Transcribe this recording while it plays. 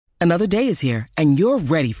Another day is here, and you're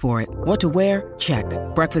ready for it. What to wear? Check.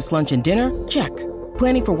 Breakfast, lunch, and dinner? Check.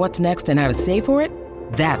 Planning for what's next and how to save for it?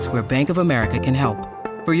 That's where Bank of America can help.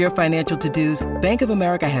 For your financial to-dos, Bank of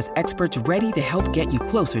America has experts ready to help get you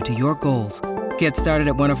closer to your goals. Get started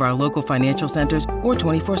at one of our local financial centers or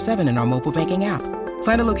 24/7 in our mobile banking app.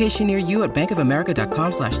 Find a location near you at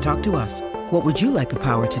bankofamerica.com/talktous. What would you like the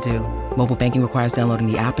power to do? Mobile banking requires downloading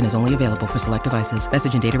the app and is only available for select devices.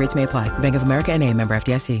 Message and data rates may apply. Bank of America N.A., member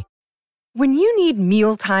FDIC. When you need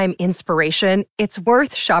mealtime inspiration, it's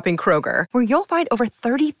worth shopping Kroger, where you'll find over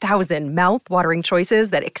 30,000 mouth-watering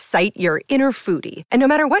choices that excite your inner foodie. And no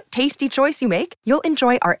matter what tasty choice you make, you'll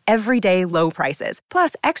enjoy our everyday low prices,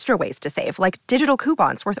 plus extra ways to save, like digital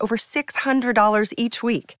coupons worth over $600 each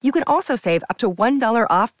week. You can also save up to $1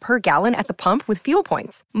 off per gallon at the pump with fuel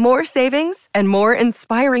points. More savings and more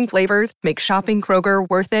inspiring flavors make shopping Kroger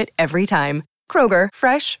worth it every time. Kroger,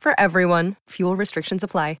 fresh for everyone. Fuel restrictions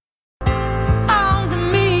apply.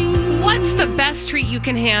 What's the best treat you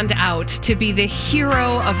can hand out to be the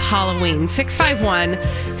hero of Halloween?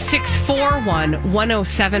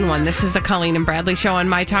 651-641-1071. This is the Colleen and Bradley Show on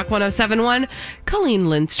My Talk 1071. Colleen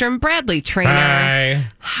Lindstrom, Bradley Trainer. Hi.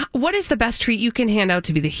 What is the best treat you can hand out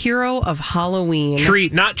to be the hero of Halloween?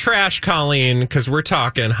 Treat, not trash, Colleen, because we're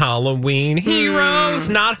talking Halloween heroes,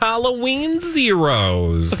 not Halloween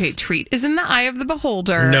zeros. Okay, treat is in the eye of the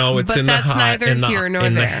beholder. No, it's in that's neither here nor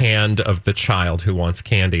in there. the hand of the child who wants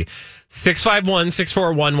candy.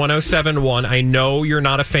 651-641-1071. I know you're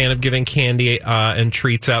not a fan of giving candy and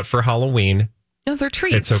treats out for Halloween. No, they're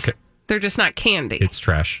treats. It's okay. They're just not candy. It's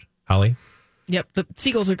trash. Holly? Yep, the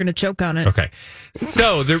seagulls are going to choke on it. Okay.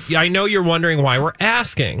 So I know you're wondering why we're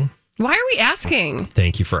asking. Why are we asking?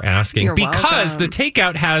 Thank you for asking. You're because welcome. the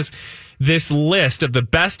Takeout has this list of the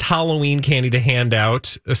best Halloween candy to hand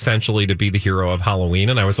out, essentially to be the hero of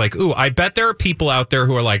Halloween. And I was like, ooh, I bet there are people out there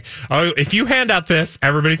who are like, oh, if you hand out this,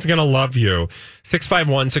 everybody's going to love you.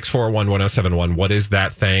 651-641-1071. What is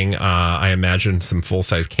that thing? I imagine some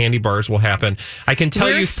full-size candy bars will happen. I can tell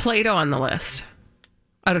Where's Play-Doh on the list?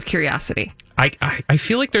 Out of curiosity. I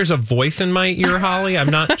feel like there's a voice in my ear, Holly.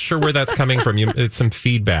 I'm not sure where that's coming from. It's some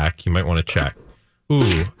feedback. You might want to check.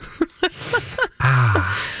 Ooh.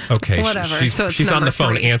 Okay. Whatever. She's on the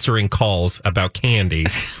phone 3. answering calls about candy.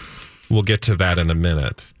 We'll get to that in a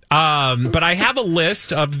minute. But I have a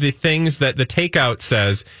list of the things that the Takeout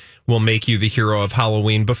says will make you the hero of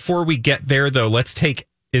Halloween. Before we get there, though, let's take,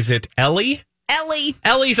 is it Ellie? Ellie.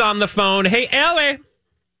 Ellie's on the phone. Hey, Ellie.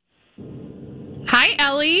 Hi,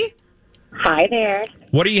 Ellie. Hi there.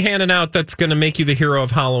 What are you handing out that's going to make you the hero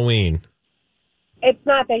of Halloween? It's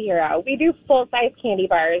not the hero. We do full-size candy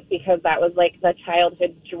bars because that was like the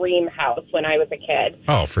childhood dream house when I was a kid.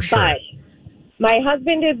 Oh, for sure. But my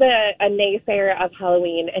husband is a naysayer of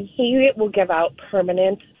Halloween, and he will give out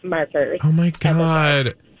permanent markers. Oh, my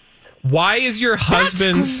God. Why is your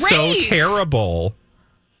husband so terrible?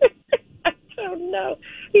 I don't know.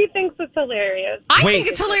 He thinks it's hilarious. I think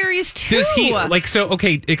it's hilarious, too. Does he,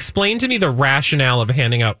 okay, explain to me the rationale of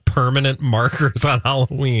handing out permanent markers on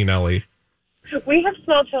Halloween, Ellie. We have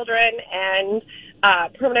small children, and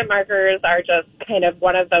permanent markers are just kind of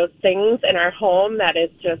one of those things in our home that is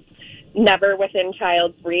just never within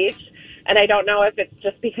child's reach. And I don't know if it's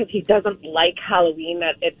just because he doesn't like Halloween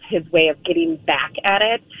that it's his way of getting back at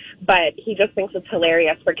it, but he just thinks it's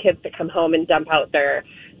hilarious for kids to come home and dump out their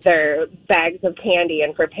bags of candy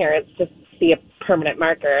and for parents to see a permanent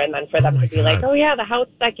marker and then for them to be like, oh, yeah, the house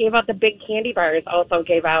that gave out the big candy bars also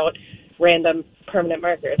gave out random permanent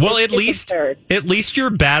markers. Well, at least you're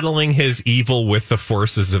battling his evil with the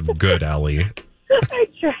forces of good, Ellie. I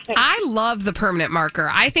try. I love the permanent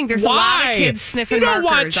marker. I think there's a lot of kids sniffing markers. You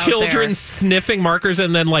don't want children sniffing markers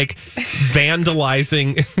and then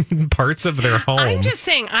vandalizing parts of their home. I'm just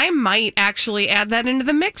saying I might actually add that into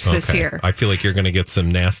the mix this year. I feel like you're going to get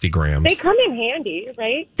some nasty grams. They come in handy,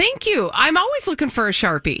 right? Thank you. I'm always looking for a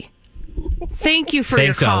Sharpie. Thank you for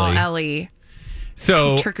your call, Ellie.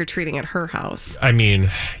 So trick-or-treating at her house. I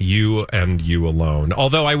mean, you and you alone.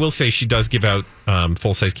 Although I will say she does give out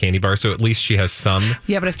full-size candy bars, so at least she has some.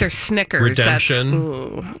 Yeah, but if they're Snickers,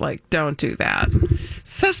 redemption. Don't do that.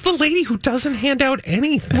 Says the lady who doesn't hand out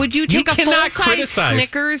anything. Would you take a full-size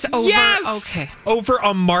Snickers over? Yes! Okay. Over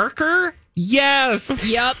a marker? Yes.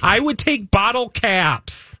 Yep. I would take bottle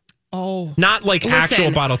caps. Oh. Not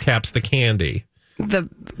actual bottle caps, the candy. The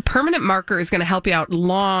permanent marker is going to help you out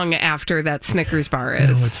long after that Snickers bar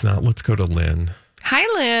is. No, it's not. Let's go to Lynn. Hi,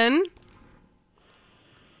 Lynn.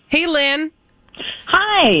 Hey, Lynn.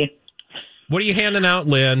 Hi. What are you handing out,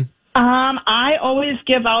 Lynn? I always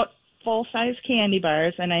give out full-size candy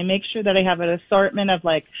bars, and I make sure that I have an assortment of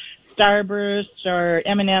Starburst or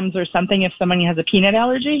M&Ms or something if someone has a peanut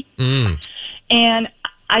allergy. And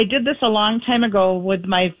I did this a long time ago with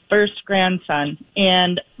my first grandson,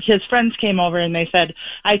 and his friends came over and they said,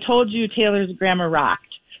 "I told you Taylor's grammar rocked."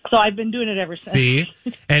 So I've been doing it ever since. See?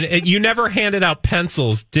 And you never handed out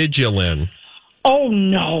pencils, did you, Lynn? Oh,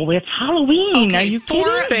 no, it's Halloween. Are you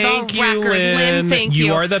kidding? Thank you, Lynn. Thank you.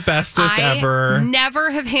 You are the bestest ever. I never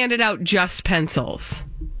have handed out just pencils.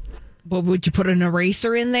 Well, would you put an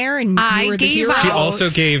eraser in there? And I you were the gave hero? out- She also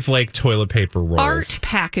gave like toilet paper rolls. Art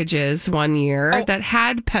packages one year that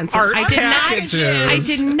had pencils. Art I did packages. I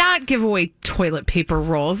did not give away toilet paper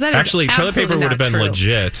rolls. That is Actually, toilet paper absolutely would have not been true.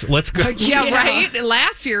 legit. Let's go. Yeah, right.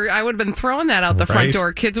 Last year, I would have been throwing that out the front Right.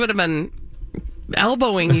 door. Kids would have been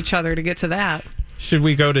elbowing each other to get to that. Should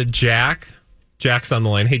we go to Jack? Jack's on the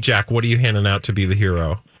line. Hey, Jack, what are you handing out to be the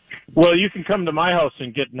hero? Well, you can come to my house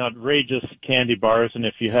and get an outrageous candy bars, and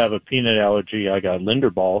if you have a peanut allergy, I got Linder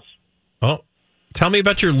balls. Oh, tell me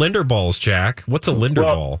about your Linder balls, Jack. What's a Linder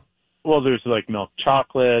ball? Well, there's like milk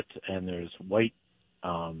chocolate, and there's white.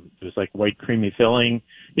 There's like white creamy filling.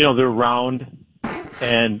 You know, they're round,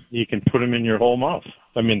 and you can put them in your whole mouth.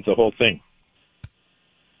 I mean, the whole thing.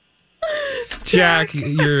 Jack,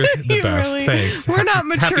 you're the best. Really- Thanks. We're not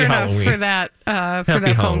mature Happy enough Halloween. for that. For Happy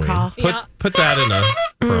that phone Halloween. call. Put that in a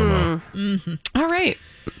promo. All right.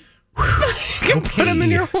 You can put them in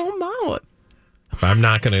your whole mouth. I'm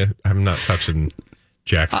not touching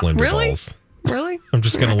Jack's Linder really? balls. Really? I'm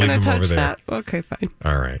just gonna Not leave gonna them over touch there. that. Okay, fine.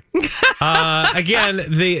 All right. Again,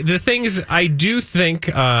 the things I do think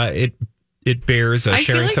it bears I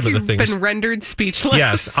sharing feel like some of the you've things. been rendered speechless.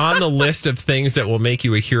 Yes, on the list of things that will make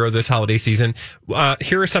you a hero this holiday season.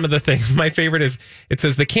 Here are some of the things. My favorite is it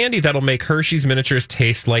says the candy that'll make Hershey's miniatures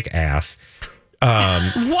taste like ass.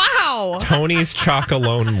 Wow. Tony's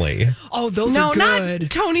Chocolonely. Oh, those No, are good. not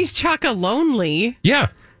Tony's Chocolonely. Yeah.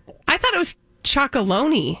 I thought it was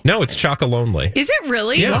Chocolonely. No, it's Chocolonely. Is it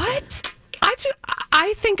really? Yeah. What?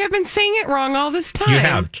 I think I've been saying it wrong all this time. You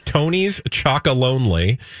have Tony's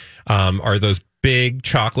Chocolonely. Are those big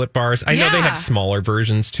chocolate bars? I know they Yeah. have smaller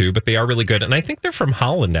versions too, but they are really good. And I think they're from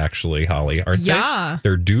Holland, actually, Holly, aren't they? Yeah.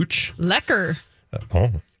 They're Dooch. Lecker.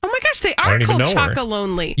 Oh my gosh, they I are don't even called know her.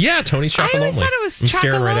 Chocolonely. Yeah, Tony's I Chocolonely. always thought it was I'm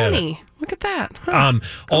staring right at it. Chocolonely. Look at that. Huh.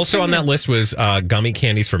 Also on that list was gummy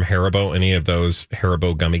candies from Haribo. Any of those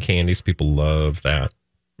Haribo gummy candies? People love that.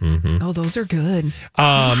 Oh, those are good.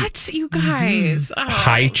 What, you guys? Oh,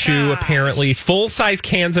 Haichu, gosh. apparently. Full-size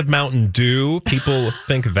cans of Mountain Dew. People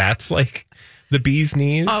think that's like the bee's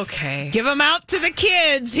knees. Okay. Give them out to the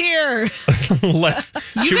kids here.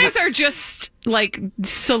 You guys are just like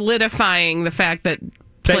solidifying the fact that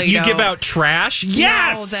that you Play-Doh- give out trash?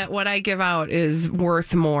 Yes! No, that what I give out is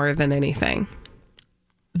worth more than anything.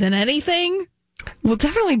 Than anything? Well,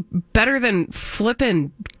 definitely better than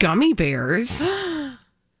flipping gummy bears.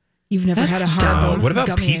 You've never had a Haribo what about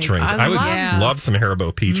gummy peach egg. rings? I would Yeah. love some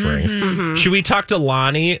Haribo peach rings. Should we talk to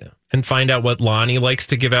Lonnie and find out what Lonnie likes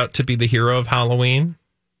to give out to be the hero of Halloween?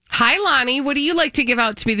 Hi, Lonnie. What do you like to give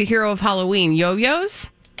out to be the hero of Halloween?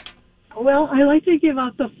 Yo-yos? Well, I like to give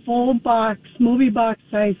out the full box, movie box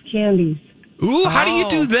size candies. Ooh, how do you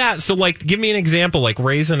do that? So, like, give me an example, like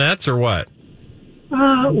Raisinets or what?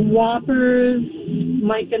 Whoppers,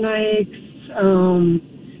 Mike and Ike's,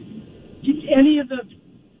 just any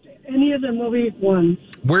of the movie ones.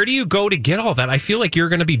 Where do you go to get all that? I feel like you're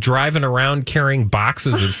going to be driving around carrying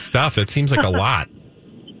boxes of stuff. It seems like a lot.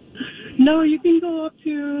 No, you can go up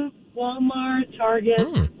to Walmart,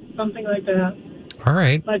 Target, something like that. All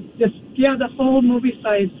right. But just, the full movie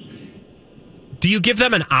size. Do you give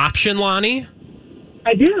them an option, Lonnie?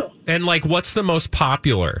 I do. And, like, what's the most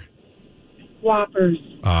popular? Whoppers.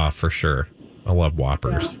 For sure. I love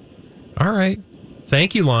Whoppers. All right.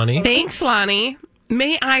 Thank you, Lonnie. Thanks, Lonnie.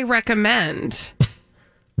 May I recommend?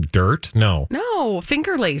 Dirt? No. No,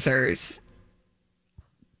 finger lasers.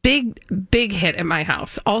 Big hit at my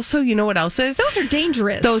house. Also, you know what else is? Those are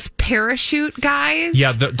dangerous. Those parachute guys.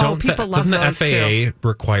 Yeah, people love doesn't the those too. FAA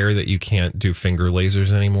require that you can't do finger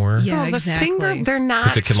lasers anymore? Yeah, the exactly. finger, they're not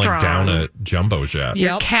Because it can strong. like down a jumbo jet.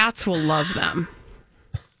 Your cats will love them.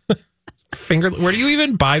 Where do you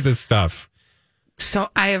even buy this stuff? So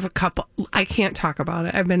I have a couple. I can't talk about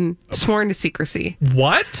it. I've been sworn to secrecy.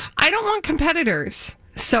 What? I don't want competitors.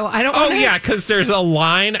 So I don't Oh, want yeah, because there's a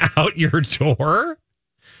line out your door.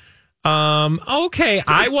 Okay,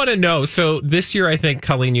 I want to know. So this year, I think,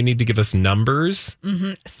 Colleen, you need to give us numbers.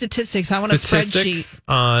 Statistics. I want a spreadsheet.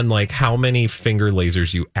 On like how many finger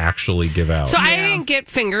lasers you actually give out. So I didn't get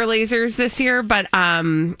finger lasers this year, but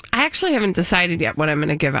I actually haven't decided yet what I'm going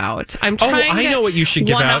to give out. I'm trying I to know what you should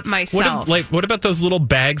give one out. up myself. What about those little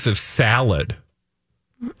bags of salad?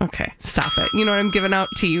 Okay, stop it. You know what I'm giving out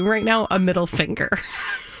to you right now? A middle finger.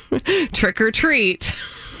 Trick or treat.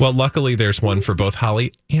 Well, luckily there's one for both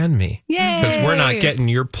Holly and me. Yay! Because we're not getting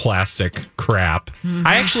your plastic crap. Mm-hmm.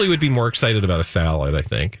 I actually would be more excited about a salad, I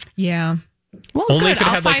think. Yeah. Well, Only good. if it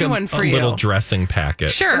I'll had like find a one for little you. dressing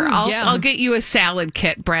packet. Sure, Ooh, I'll get you a salad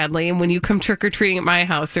kit, Bradley. And when you come trick or treating at my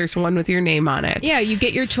house, there's one with your name on it. Yeah, you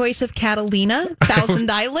get your choice of Catalina,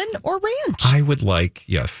 Thousand Island, or Ranch. I would like,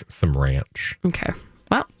 yes, some ranch. Okay.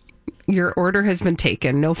 Well, your order has been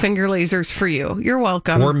taken. No finger lasers for you. You're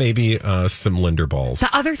welcome. Or maybe some Linder balls. The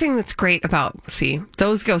other thing that's great about,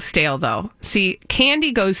 those go stale though.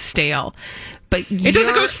 Candy goes stale. But it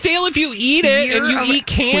doesn't go stale if you eat it and you eat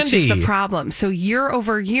candy. Which is the problem. So year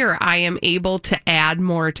over year, I am able to add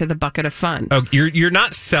more to the bucket of fun. Oh, you're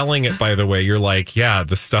not selling it, by the way. You're like, yeah,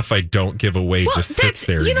 the stuff I don't give away just sits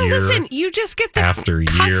there listen, you just get the after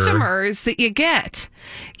customers that you get.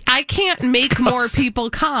 I can't make more people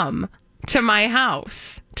come to my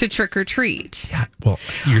house to trick or treat. Yeah, well,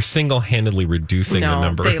 you're single-handedly reducing the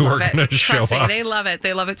number who are going to show up. They love it.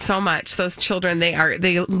 They love it so much. Those children, they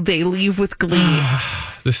leave with glee.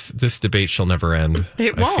 This debate shall never end.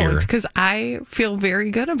 It won't, because I feel very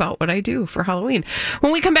good about what I do for Halloween.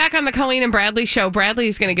 When we come back on the Colleen and Bradley show, Bradley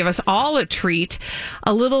is going to give us all a treat,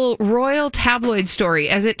 a little royal tabloid story.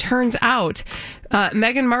 As it turns out,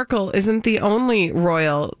 Meghan Markle isn't the only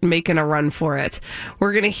royal making a run for it.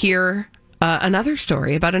 We're going to hear another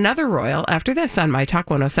story about another royal after this on My Talk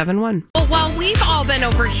 107.1. Well, while we've all been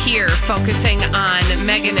over here focusing on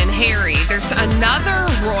Meghan and Harry, there's another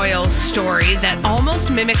royal story that almost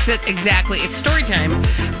mimics it exactly. It's story time.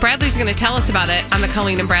 Bradley's going to tell us about it on the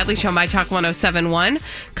Colleen and Bradley show, My Talk 107.1.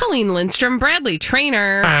 Colleen Lindstrom, Bradley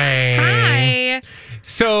Trainer. Hi.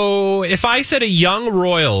 So, if I said a young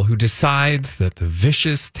royal who decides that the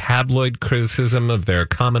vicious tabloid criticism of their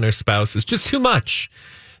commoner spouse is just too much,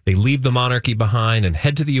 they leave the monarchy behind and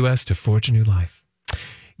head to the U.S. to forge a new life,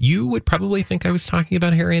 you would probably think I was talking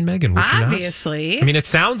about Harry and Meghan, would you not? Obviously. I mean, it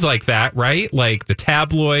sounds like that, right? Like the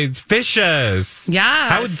tabloids, vicious.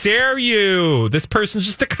 Yes. How dare you? This person's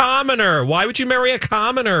just a commoner. Why would you marry a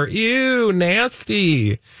commoner? Ew,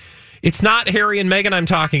 nasty. It's not Harry and Meghan I'm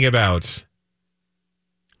talking about.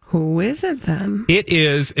 Who is it then? It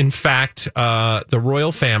is, in fact, the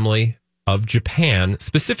royal family of Japan,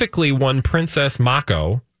 specifically one Princess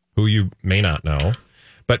Mako, who you may not know,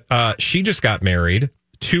 but she just got married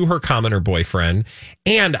to her commoner boyfriend.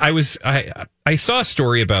 And I saw a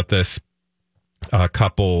story about this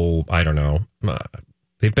couple. I don't know.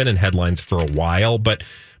 They've been in headlines for a while, but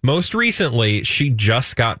most recently she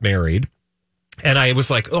just got married. And I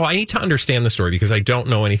was like, I need to understand the story because I don't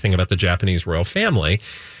know anything about the Japanese royal family.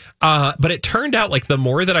 But it turned out, like, the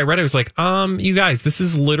more that I read, I was like, you guys, this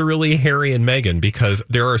is literally Harry and Meghan because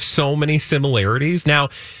there are so many similarities. Now,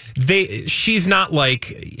 she's not,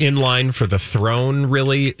 like, in line for the throne,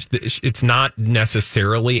 really. It's not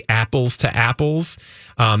necessarily apples to apples.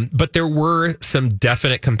 But there were some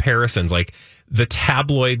definite comparisons. Like, the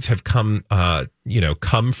tabloids have come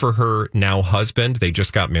for her now husband. They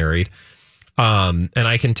just got married. And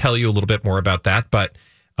I can tell you a little bit more about that, but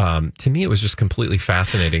to me, it was just completely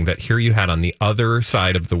fascinating that here you had on the other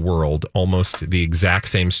side of the world almost the exact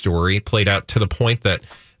same story played out to the point that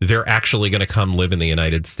they're actually going to come live in the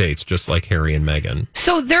United States, just like Harry and Meghan.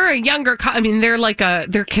 So they're a younger,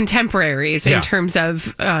 they're contemporaries in terms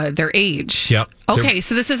of their age. Yep. Okay,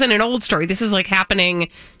 so this isn't an old story. This is like happening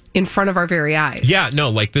in front of our very eyes. Yeah, no,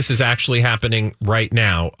 like this is actually happening right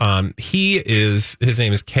now. His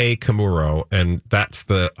name is Kei Komuro, and that's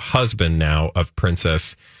the husband now of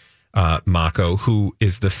Princess Mako, who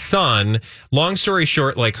is the son. Long story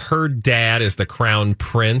short, like her dad is the crown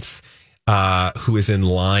prince, who is in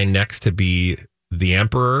line next to be the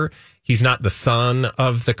emperor. He's not the son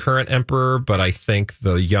of the current emperor, but I think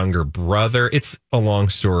the younger brother. It's a long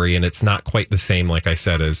story, and it's not quite the same, like I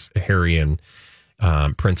said, as Harry and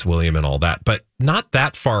Prince William and all that, but not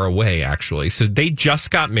that far away, actually. So they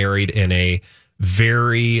just got married in a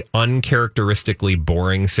very uncharacteristically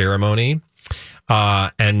boring ceremony.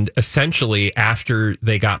 And essentially, after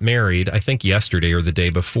they got married, I think yesterday or the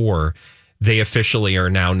day before, they officially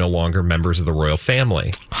are now no longer members of the royal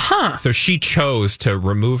family. Huh. So she chose to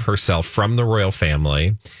remove herself from the royal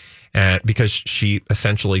family because she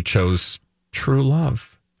essentially chose true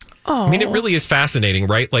love. Oh. I mean, it really is fascinating,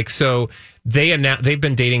 right? Like, so they've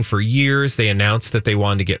been dating for years. They announced that they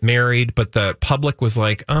wanted to get married, but the public was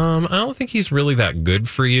like, I don't think he's really that good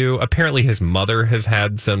for you. Apparently his mother has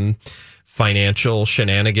had some financial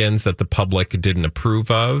shenanigans that the public didn't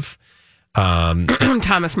approve of.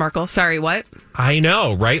 Thomas Markle. Sorry, what? I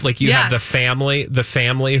know, right? Like you have Yes. the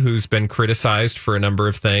family who's been criticized for a number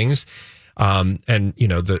of things. And you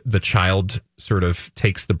know, the child sort of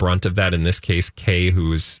takes the brunt of that. In this case, Kay,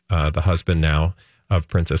 who's the husband now of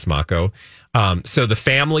Princess Mako. So the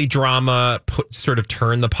family drama sort of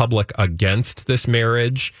turned the public against this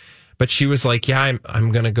marriage. But she was like, yeah,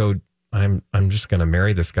 I'm going to go. I'm just going to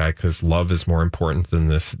marry this guy because love is more important than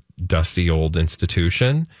this dusty old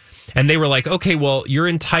institution. And they were like, okay, well, you're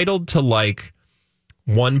entitled to like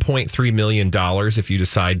 $1.3 million if you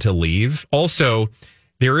decide to leave. Also,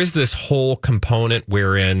 there is this whole component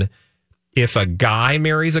wherein if a guy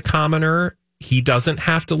marries a commoner, he doesn't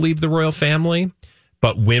have to leave the royal family.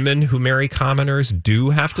 But women who marry commoners do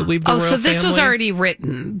have to leave the royal family. Oh, so this was already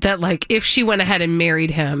written that, like, if she went ahead and married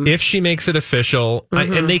him. If she makes it official,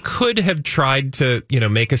 and they could have tried to, you know,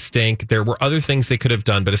 make a stink. There were other things they could have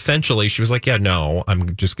done. But essentially, she was like, yeah, no,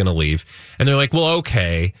 I'm just going to leave. And they're like, well,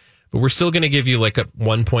 okay, but we're still going to give you like a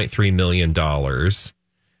 $1.3 million.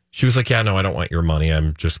 She was like, yeah, no, I don't want your money.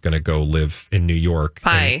 I'm just going to go live in New York.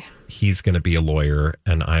 Bye. And he's going to be a lawyer,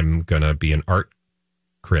 and I'm going to be an art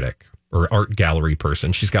critic. Or art gallery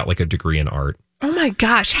person. She's got like a degree in art. Oh my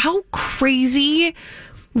gosh, how crazy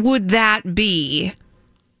would that be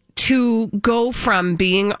to go from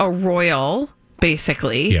being a royal,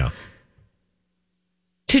 basically,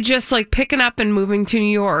 to just like picking up and moving to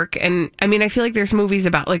New York? And I mean, I feel like there's movies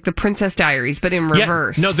about like the Princess Diaries, but in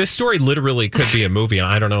reverse. Yeah, no, this story literally could be a movie. And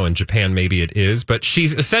I don't know, in Japan, maybe it is, but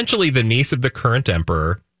she's essentially the niece of the current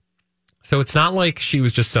emperor. So it's not like she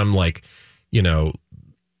was just some like, you know,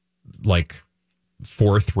 like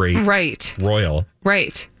fourth rate royal.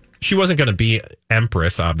 Right. She wasn't going to be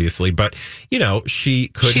empress, obviously, but, you know, she's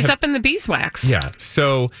up in the beeswax. Yeah.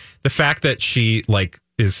 So the fact that she like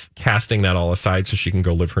is casting that all aside so she can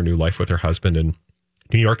go live her new life with her husband in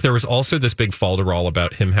New York. There was also this big falderall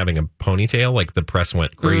about him having a ponytail. Like the press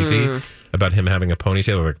went crazy about him having a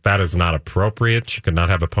ponytail. Like, that is not appropriate. She could not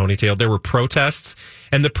have a ponytail. There were protests,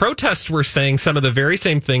 and the protests were saying some of the very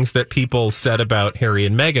same things that people said about Harry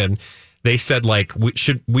and Meghan. They said, like,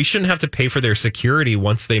 we shouldn't have to pay for their security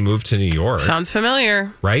once they move to New York. Sounds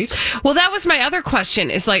familiar. Right? Well, that was my other question,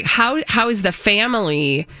 is like, how is the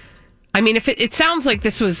family... I mean, if it sounds like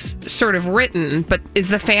this was sort of written, but is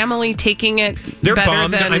the family taking it They're better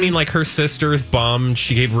bummed. than... I mean, like, her sister is bummed.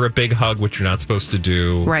 She gave her a big hug, which you're not supposed to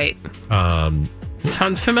do. Right.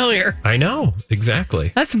 Sounds familiar. I know.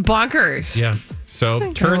 Exactly. That's bonkers. Yeah.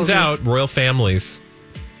 So, turns out royal families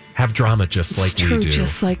have drama just like we do.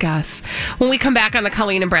 Just like us. When we come back on the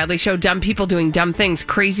Colleen and Bradley Show, dumb people doing dumb things,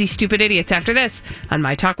 crazy, stupid idiots. After this, on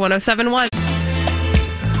My Talk 107.1.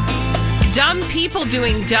 Dumb people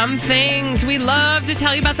doing dumb things. We love to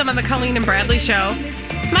tell you about them on the Colleen and Bradley Show.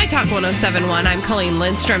 My Talk 107.1. I'm Colleen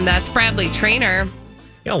Lindstrom. That's Bradley Trainer.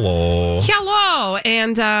 Hello. Hello.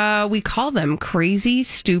 And we call them crazy,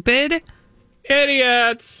 stupid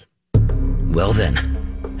idiots. Well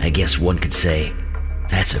then, I guess one could say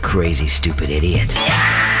that's a crazy, stupid idiot.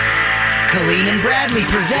 Colleen and Bradley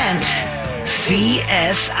present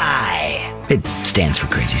CSI. It stands for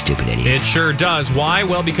Crazy Stupid Idiots. It sure does. Why?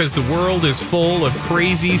 Well, because the world is full of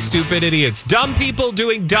crazy, stupid idiots. Dumb people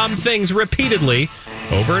doing dumb things repeatedly,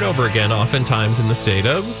 over and over again, oftentimes in the state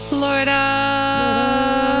of Florida.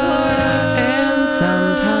 And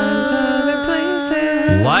sometimes other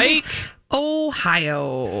places. Like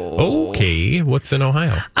Ohio. Okay. What's in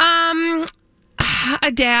Ohio?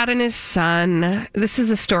 A dad and his son. This is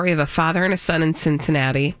a story of a father and a son in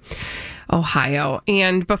Cincinnati, Ohio.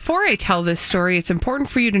 And before I tell this story, it's important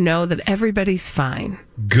for you to know that everybody's fine.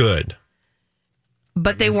 Good.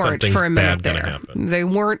 But they weren't for a minute there. Happen. They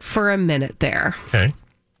weren't for a minute there. Okay.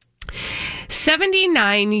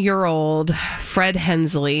 79-year-old Fred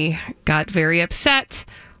Hensley got very upset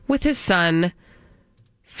with his son,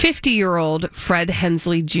 50-year-old Fred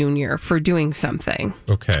Hensley Jr., for doing something.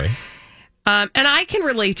 Okay. And I can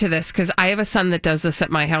relate to this because I have a son that does this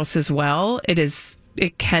at my house as well.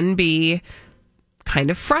 It can be kind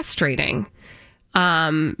of frustrating.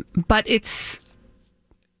 But it's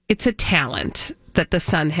a talent that the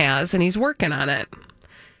son has, and he's working on it.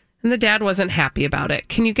 And the dad wasn't happy about it.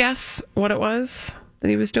 Can you guess what it was that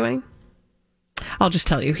he was doing? I'll just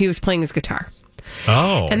tell you. He was playing his guitar.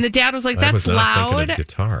 Oh. And the dad was like, I that's was not loud. thinking of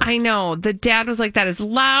guitar. I know. The dad was like, that is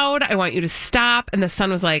loud. I want you to stop. And the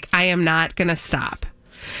son was like, I am not going to stop.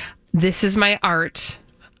 This is my art.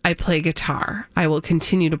 I play guitar. I will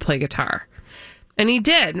continue to play guitar. And he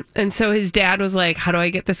did. And so his dad was like, how do I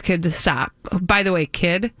get this kid to stop? Oh, by the way,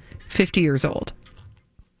 kid, 50 years old.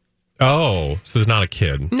 Oh, so there's not a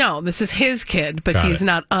kid. No, this is his kid, but Got he's it.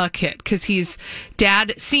 not a kid because he's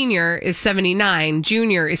dad senior is 79,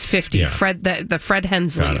 junior is 50. Yeah. Fred, the Fred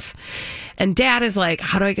Hensleys. And dad is like,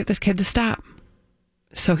 how do I get this kid to stop?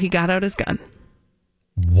 So he got out his gun.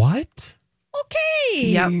 What? Okay.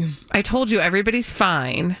 Yep. I told you, everybody's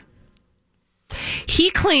fine. He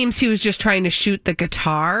claims he was just trying to shoot the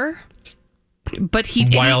guitar, but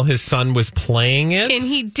While his son was playing it? and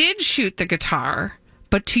he did shoot the guitar.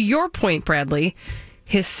 But to your point, Bradley,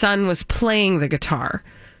 his son was playing the guitar.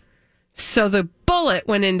 So the bullet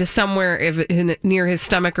went into somewhere near his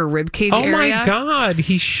stomach or rib cage area. Oh my God.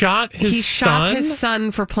 He shot his son? He shot his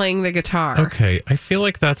son for playing the guitar. Okay. I feel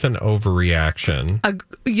like that's an overreaction.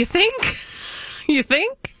 You think? You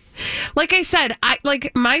think? Like I said,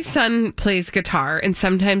 my son plays guitar, and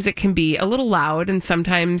sometimes it can be a little loud, and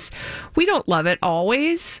sometimes we don't love it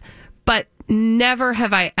always. But never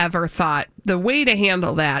have I ever thought the way to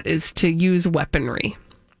handle that is to use weaponry.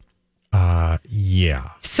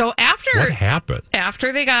 Yeah. So What happened?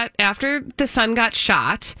 after the son got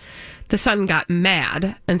shot, the son got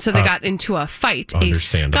mad, and so they got into a fight, a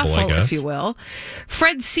Understandable, I scuffle, guess. if you will.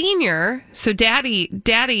 Fred Senior, so daddy,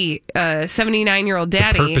 79-year-old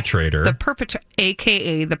daddy, The perpetrator,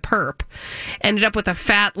 aka the perp, ended up with a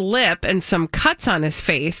fat lip and some cuts on his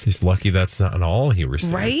face. He's lucky that's not all he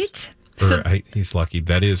received. Right? He's lucky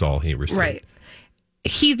that is all he received. Right.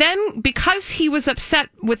 He then, because he was upset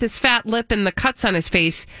with his fat lip and the cuts on his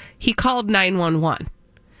face, he called 911.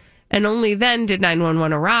 And only then did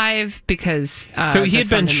 911 arrive because... So he had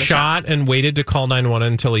been shot and waited to call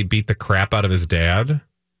 911 until he beat the crap out of his dad?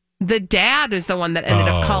 The dad is the one that ended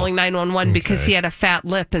up calling 911 because he had a fat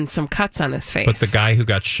lip and some cuts on his face. But the guy who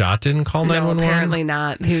got shot didn't call 911? No, apparently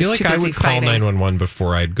not. I feel like I would call 911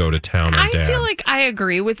 before I'd go to town on dad. I feel like I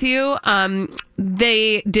agree with you.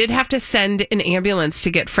 They did have to send an ambulance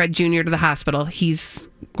to get Fred Jr. to the hospital. He's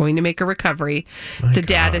going to make a recovery. The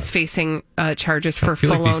dad is facing charges for I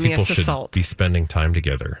feel like these people felonious should assault. be spending time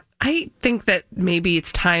together. I think that maybe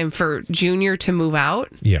it's time for Junior to move out.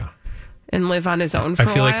 Yeah. And live on his own for a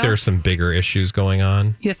while. I feel like there's some bigger issues going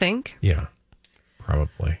on. You think? Yeah,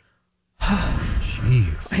 probably.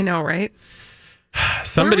 Jeez. I know, right?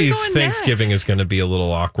 Somebody's Thanksgiving is going to be a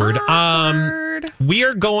little awkward. We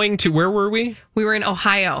are going to, where were we? We were in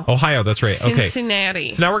Ohio. Ohio, that's right. Okay.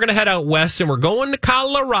 Cincinnati. So now we're going to head out west and we're going to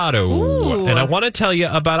Colorado. Ooh. And I want to tell you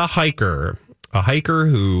about a hiker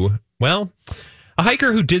who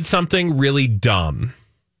did something really dumb.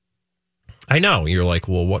 I know. You're like,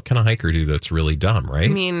 well, what can a hiker do that's really dumb, right?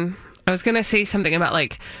 I mean, I was going to say something about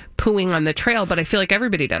like pooing on the trail, but I feel like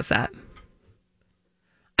everybody does that.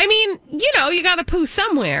 I mean, you got to poo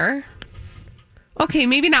somewhere. Okay,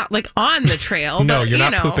 maybe not like on the trail. No, but, you're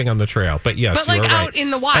not pooping on the trail. But yes, but like you are right. out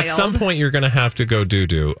in the wild. At some point, you're going to have to go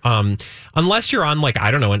doo-doo. Unless you're on like,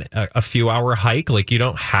 I don't know, a few hour hike. Like you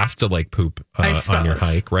don't have to like poop on your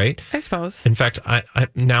hike, right? I suppose. In fact, I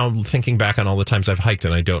now thinking back on all the times I've hiked,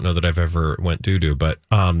 and I don't know that I've ever went doo-doo, but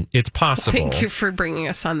it's possible. Thank you for bringing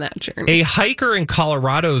us on that journey. A hiker in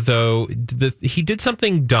Colorado, though, he did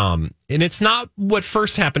something dumb. And it's not what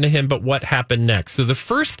first happened to him, but what happened next. So the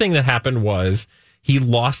first thing that happened was he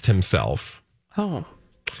lost himself. Oh.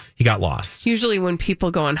 He got lost. Usually when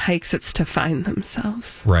people go on hikes, it's to find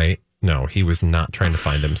themselves. Right. No, he was not trying to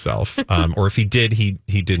find himself. Or if he did, he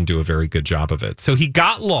didn't do a very good job of it. So he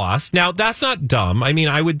got lost. Now, that's not dumb. I mean,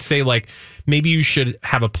 I would say, like, maybe you should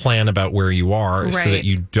have a plan about where you are so that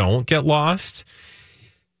you don't get lost.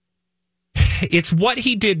 It's what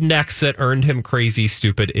he did next that earned him crazy,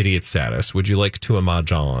 stupid, idiot status. Would you like to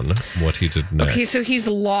imagine what he did next? Okay, so he's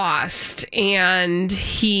lost and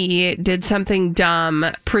he did something dumb,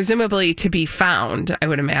 presumably to be found, I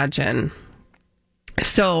would imagine.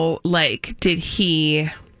 So, like, did he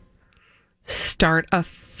start a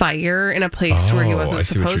fire in a place where he wasn't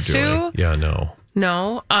supposed to? Yeah, no.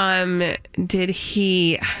 No. Did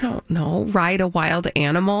he, I don't know, ride a wild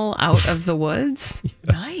animal out of the woods?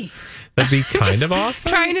 Nice. That'd be kind of awesome.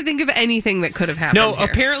 Trying to think of anything that could have happened. No, here.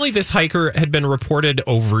 apparently this hiker had been reported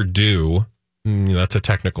overdue. That's a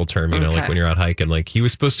technical term, like when you're out hiking. Like he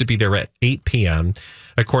was supposed to be there at 8 p.m.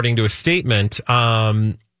 According to a statement,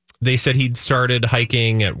 they said he'd started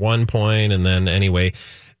hiking at one point, and then anyway,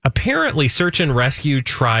 apparently search and rescue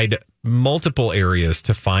tried multiple areas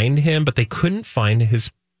to find him, but they couldn't find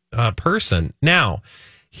his person. Now,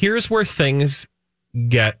 here's where things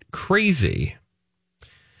get crazy.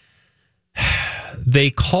 They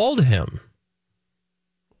called him.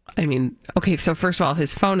 I mean, okay, so first of all,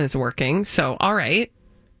 his phone is working, so all right.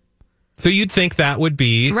 So you'd think that would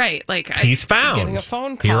be right, like he's found. Getting a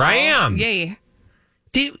phone call. Here I am. Yay.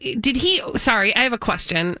 Did he? Sorry, I have a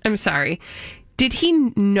question. I'm sorry. Did he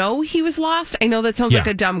know he was lost? I know that sounds like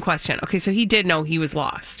a dumb question. Okay, so he did know he was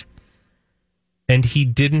lost. And he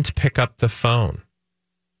didn't pick up the phone.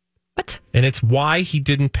 What? And it's why he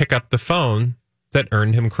didn't pick up the phone that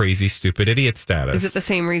earned him crazy, stupid idiot status. Is it the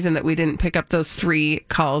same reason that we didn't pick up those 3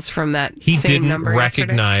 calls from that he same didn't number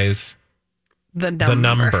recognize the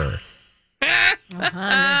number.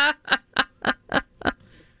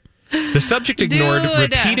 The subject ignored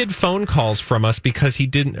repeated phone calls from us because he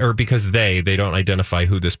didn't, or because they don't identify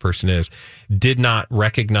who this person is, did not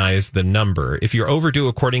recognize the number. If you're overdue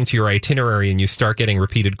according to your itinerary and you start getting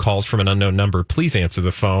repeated calls from an unknown number, please answer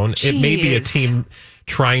the phone. Jeez. It may be a team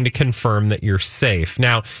trying to confirm that you're safe.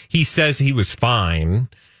 Now, he says he was fine.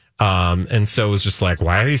 And so it was just like,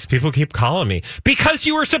 why do these people keep calling me? Because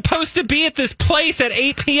you were supposed to be at this place at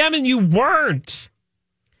 8 p.m. and you weren't.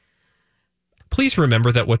 Please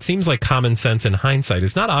remember that what seems like common sense in hindsight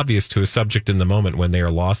is not obvious to a subject in the moment when they are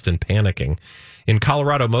lost and panicking. In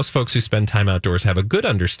Colorado, most folks who spend time outdoors have a good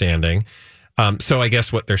understanding. So I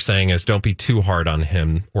guess what they're saying is don't be too hard on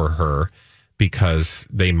him or her because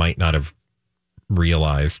they might not have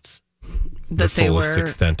realized the fullest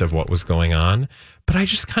extent of what was going on. But I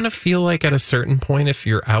just kind of feel like at a certain point, if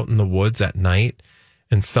you're out in the woods at night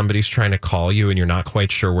and somebody's trying to call you and you're not quite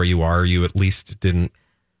sure where you are, you at least didn't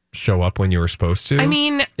show up when you were supposed to. I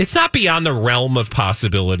mean, it's not beyond the realm of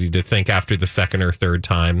possibility to think after the second or third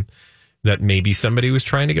time that maybe somebody was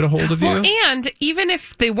trying to get a hold of you. And even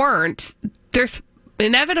if they weren't, there's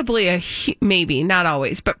inevitably maybe not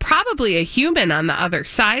always, but probably a human on the other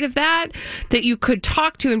side of that you could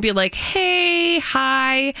talk to and be like, hey,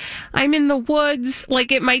 hi, I'm in the woods.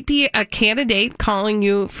 Like it might be a candidate calling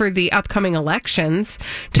you for the upcoming elections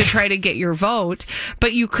to try to get your vote,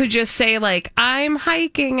 but you could just say like, I'm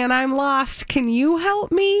hiking and I'm lost. Can you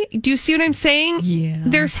help me? Do you see what I'm saying? Yeah.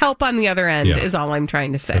 There's help on the other end is all I'm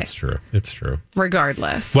trying to say. It's true. It's true.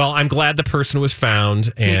 Regardless. Well, I'm glad the person was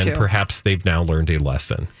found and perhaps they've now learned a lesson.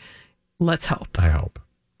 Let's hope. I hope.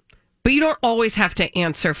 But you don't always have to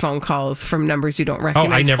answer phone calls from numbers you don't recognize.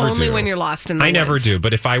 Oh, I never Only do. when you're lost in the woods. I never do.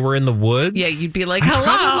 But if I were in the woods, you'd be like, hello.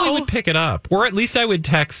 I probably would pick it up. Or at least I would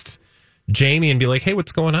text Jamie and be like, hey,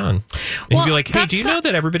 what's going on? And you'd be like, hey, do you know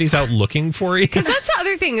that everybody's out looking for you? Because that's the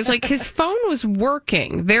other thing is like his phone was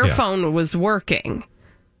working. Their phone was working.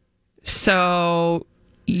 So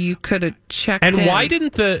you could have checked in. And why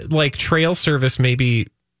didn't the trail service maybe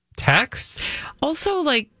text? Also,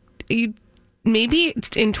 maybe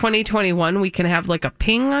in 2021 we can have like a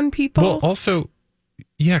ping on people. Well, also,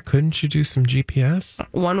 couldn't you do some GPS?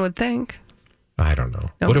 One would think. I don't know.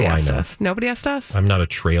 Nobody what do asked I know? Us. Nobody asked us. I'm not a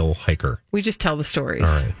trail hiker. We just tell the stories.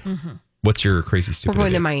 All right. Mm-hmm. What's your crazy stupid We're going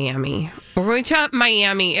idea? to Miami. We're going to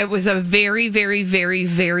Miami. It was a very, very, very,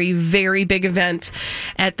 very, very big event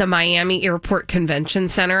at the Miami Airport Convention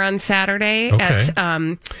Center on Saturday.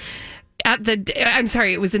 Okay. I'm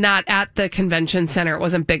sorry, it was not at the convention center. It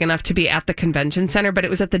wasn't big enough to be at the convention center, but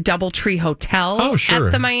it was at the DoubleTree Hotel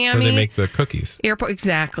at the Miami. Where they make the cookies. Airport,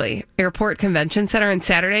 exactly. Airport Convention Center on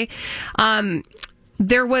Saturday.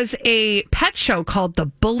 There was a pet show called the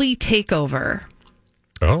Bully Takeover.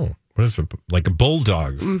 Oh, what is it? Like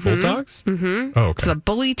bulldogs? Mm-hmm. Bulldogs? Mm-hmm. Oh, okay. It's the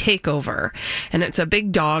Bully Takeover, and it's a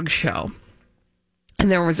big dog show. And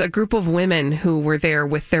there was a group of women who were there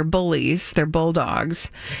with their bullies, their bulldogs,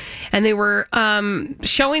 and they were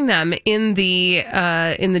showing them in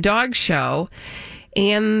the dog show,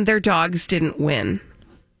 and their dogs didn't win.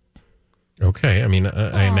 Okay, I mean,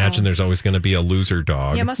 I imagine there's always going to be a loser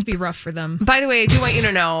dog. Yeah, it must be rough for them. By the way, I do want you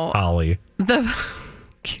to know, Holly,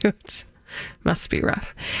 cute. Must be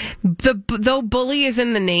rough. Though bully is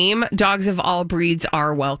in the name, dogs of all breeds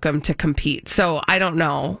are welcome to compete. So I don't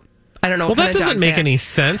know. Well, that doesn't make any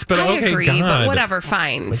sense, but I okay, agree, God. but whatever,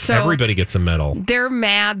 fine. So everybody gets a medal. They're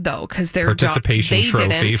mad though because their participation trophy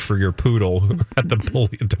didn't. for your poodle at the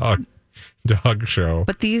bully dog show.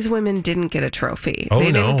 But these women didn't get a trophy. Oh, they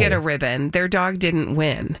didn't no. get a ribbon. Their dog didn't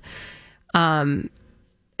win, and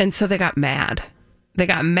so they got mad.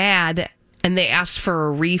 And they asked for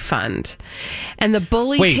a refund. And the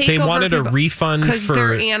bully takeover. They wanted a refund because for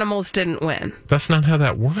their animals didn't win. That's not how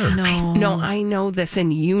that works. No, I know this,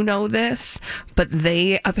 and you know this, but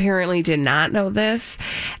they apparently did not know this.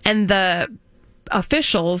 And the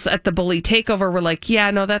officials at the bully takeover were like, yeah,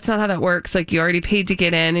 no, that's not how that works. Like, you already paid to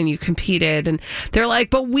get in and you competed. And they're like,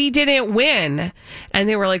 but we didn't win. And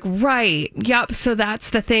they were like, right. Yep. So that's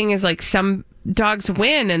the thing is like some dogs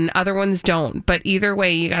win and other ones don't. But either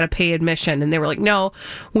way, you got to pay admission. And they were like, no,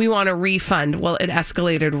 we want a refund. Well, it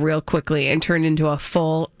escalated real quickly and turned into a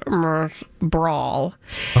full brawl.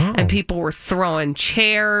 Oh. And people were throwing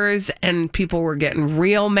chairs and people were getting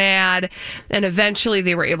real mad. And eventually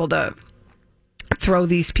they were able to throw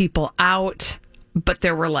these people out. But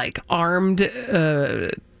there were like armed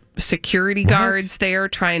security guards there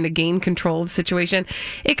trying to gain control of the situation.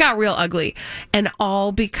 It got real ugly. And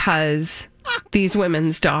all because these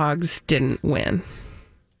women's dogs didn't win.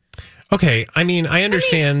 Okay. I mean, I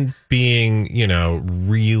understand being,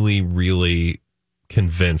 really, really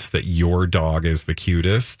convinced that your dog is the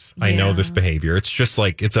cutest. Yeah. I know this behavior. It's just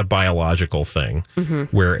like, it's a biological thing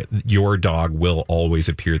where your dog will always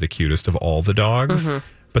appear the cutest of all the dogs.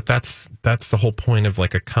 But that's the whole point of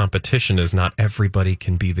like a competition is not everybody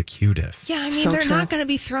can be the cutest. Yeah, I mean, they're not going to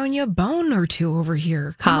be throwing you a bone or two over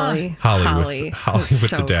here. Come on. Holly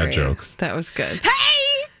with the dad jokes. That was good.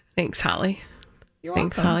 Hey! Thanks, Holly. You're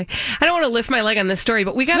Thanks, welcome. Holly. I don't want to lift my leg on this story,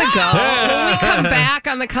 but we got to go. When we come back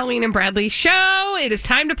on the Colleen and Bradley show, it is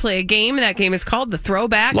time to play a game. That game is called The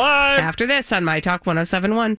Throwback. Live. After this on My Talk 1071.